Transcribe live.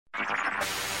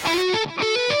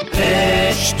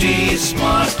HT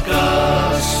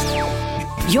Smartcast.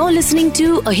 You're listening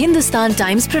to a Hindustan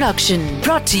Times production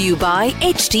brought to you by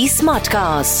HT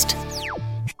Smartcast.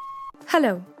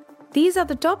 Hello, these are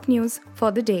the top news for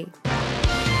the day.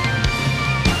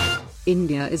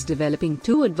 India is developing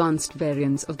two advanced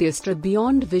variants of the Astra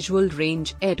Beyond Visual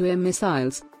Range air-to-air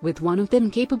missiles, with one of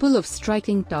them capable of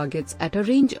striking targets at a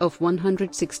range of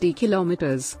 160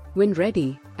 kilometers when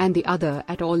ready, and the other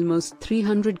at almost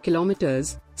 300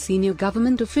 kilometers, senior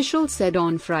government officials said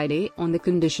on Friday on the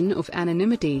condition of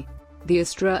anonymity. The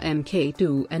Astra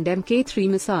Mk2 and Mk3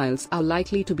 missiles are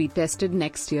likely to be tested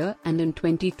next year and in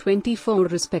 2024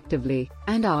 respectively,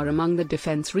 and are among the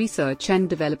Defense Research and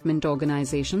Development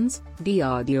Organization's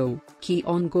 (DRDO) key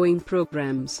ongoing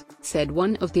programs, said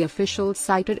one of the officials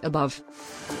cited above.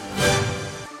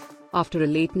 After a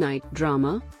late-night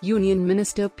drama, Union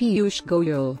Minister Piyush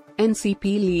Goyal, NCP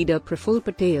leader Praful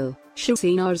Patel, Shiv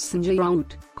Sena's Sanjay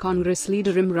Raut, Congress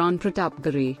leader Imran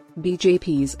Pratapgarhi,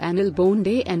 BJP's Anil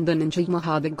Bonde and Dhananjay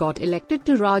Mahadik got elected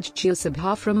to Rajya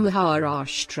Sabha from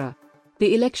Maharashtra.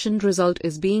 The election result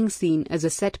is being seen as a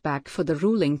setback for the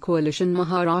ruling coalition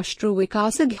Maharashtra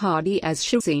Vikas Aghadi, as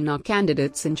Shiv Sena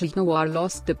candidate Sanjay Pawar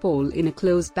lost the poll in a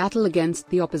close battle against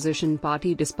the opposition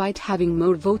party despite having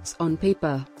more votes on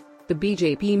paper. The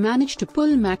BJP managed to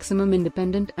pull maximum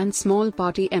independent and small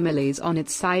party MLAs on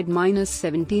its side,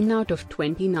 -17 out of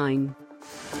 29.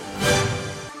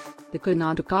 The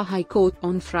Karnataka High Court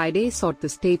on Friday sought the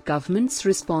state government's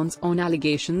response on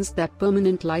allegations that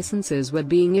permanent licenses were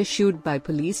being issued by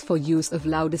police for use of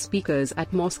loudspeakers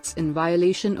at mosques in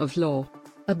violation of law.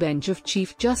 A bench of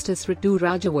Chief Justice Ritu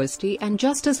Rajawasti and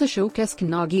Justice Ashok S.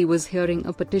 Kanagi was hearing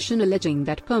a petition alleging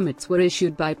that permits were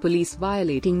issued by police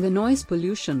violating the Noise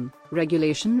Pollution,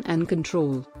 Regulation and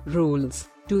Control Rules,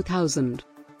 2000.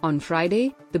 On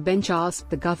Friday, the bench asked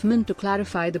the government to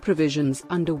clarify the provisions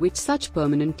under which such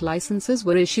permanent licenses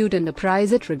were issued and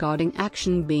apprise it regarding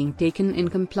action being taken in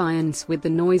compliance with the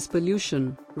Noise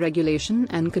Pollution, Regulation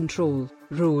and Control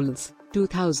Rules,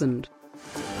 2000.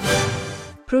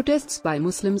 Protests by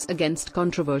Muslims against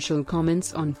controversial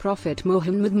comments on Prophet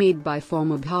Muhammad made by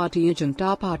former Bharatiya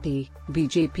Janata Party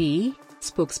 (BJP)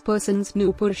 spokespersons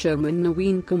Nupur Sharma and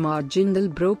Naveen Kumar Jindal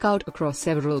broke out across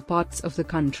several parts of the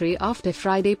country after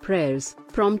Friday prayers,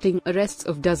 prompting arrests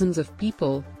of dozens of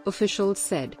people, officials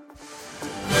said.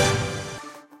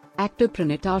 Actor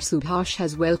Pranita Subhash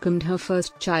has welcomed her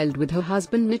first child with her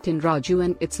husband Nitin Raju,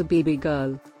 and it's a baby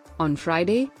girl. On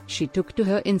Friday, she took to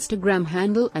her Instagram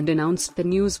handle and announced the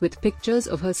news with pictures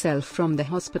of herself from the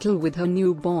hospital with her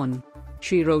newborn.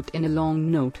 She wrote in a long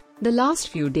note, "The last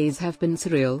few days have been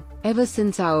surreal, ever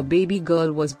since our baby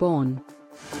girl was born."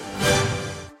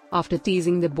 After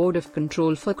teasing the Board of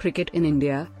Control for Cricket in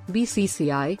India,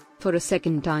 BCCI, for a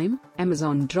second time,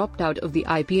 Amazon dropped out of the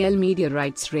IPL media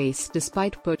rights race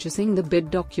despite purchasing the bid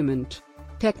document.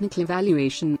 Technical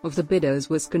evaluation of the bidders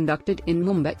was conducted in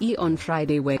Mumbai on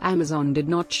Friday, where Amazon did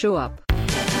not show up.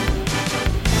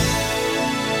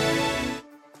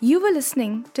 You were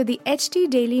listening to the HT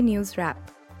Daily News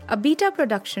Wrap, a beta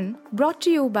production brought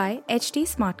to you by HT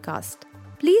Smartcast.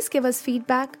 Please give us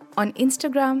feedback on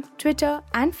Instagram, Twitter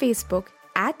and Facebook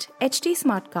at HT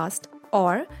Smartcast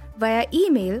or via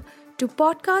email to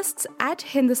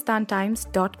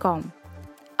podcasts@hindustantimes.com.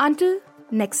 Until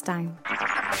next time.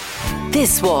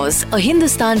 This was a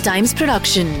Hindustan Times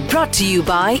production brought to you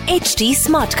by HT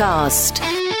Smartcast.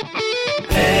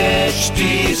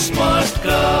 HT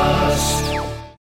Smartcast.